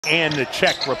and the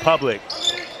Czech Republic.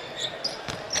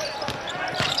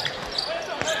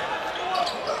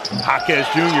 Jaquez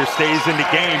Jr. stays in the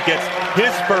game, gets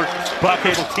his first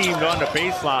bucket teamed on the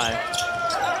baseline.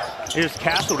 Here's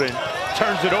Castleton,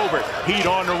 turns it over, Heat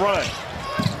on the run.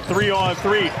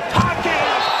 3-on-3,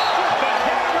 Jaquez with the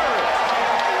hammer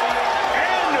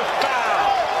and the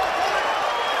foul.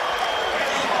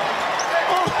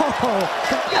 Oh,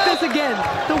 look at this again.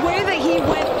 The way that he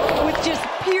went with just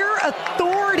pure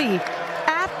authority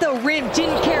at the rim,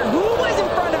 didn't care who was in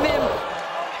front of him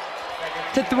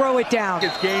to throw it down.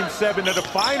 It's game 7 of the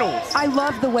finals. I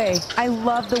love the way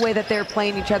that they're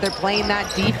playing each other, playing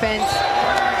that defense.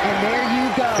 And there you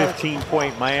go.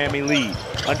 15-point Miami lead.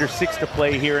 Under 6 to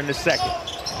play here in the second.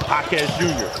 Jaquez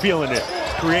Jr. feeling it,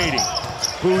 creating.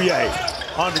 Bouye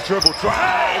on the dribble,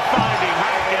 drive, finding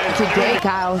Jaquez Today, Jr.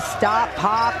 Kyle, stop,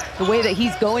 pop, the way that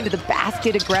he's going to the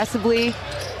basket aggressively.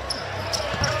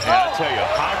 And I'll tell you,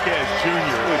 Jaquez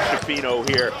Jr. with Shafino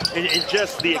here. In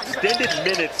just the extended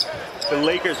minutes the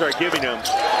Lakers are giving him,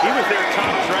 he was their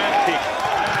top draft pick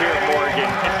here at Oregon,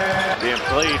 being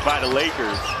played by the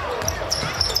Lakers.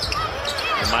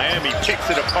 And Miami picks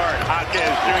it apart.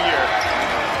 Jaquez Jr.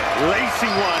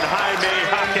 lacing one, Jaime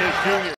Jaquez Jr.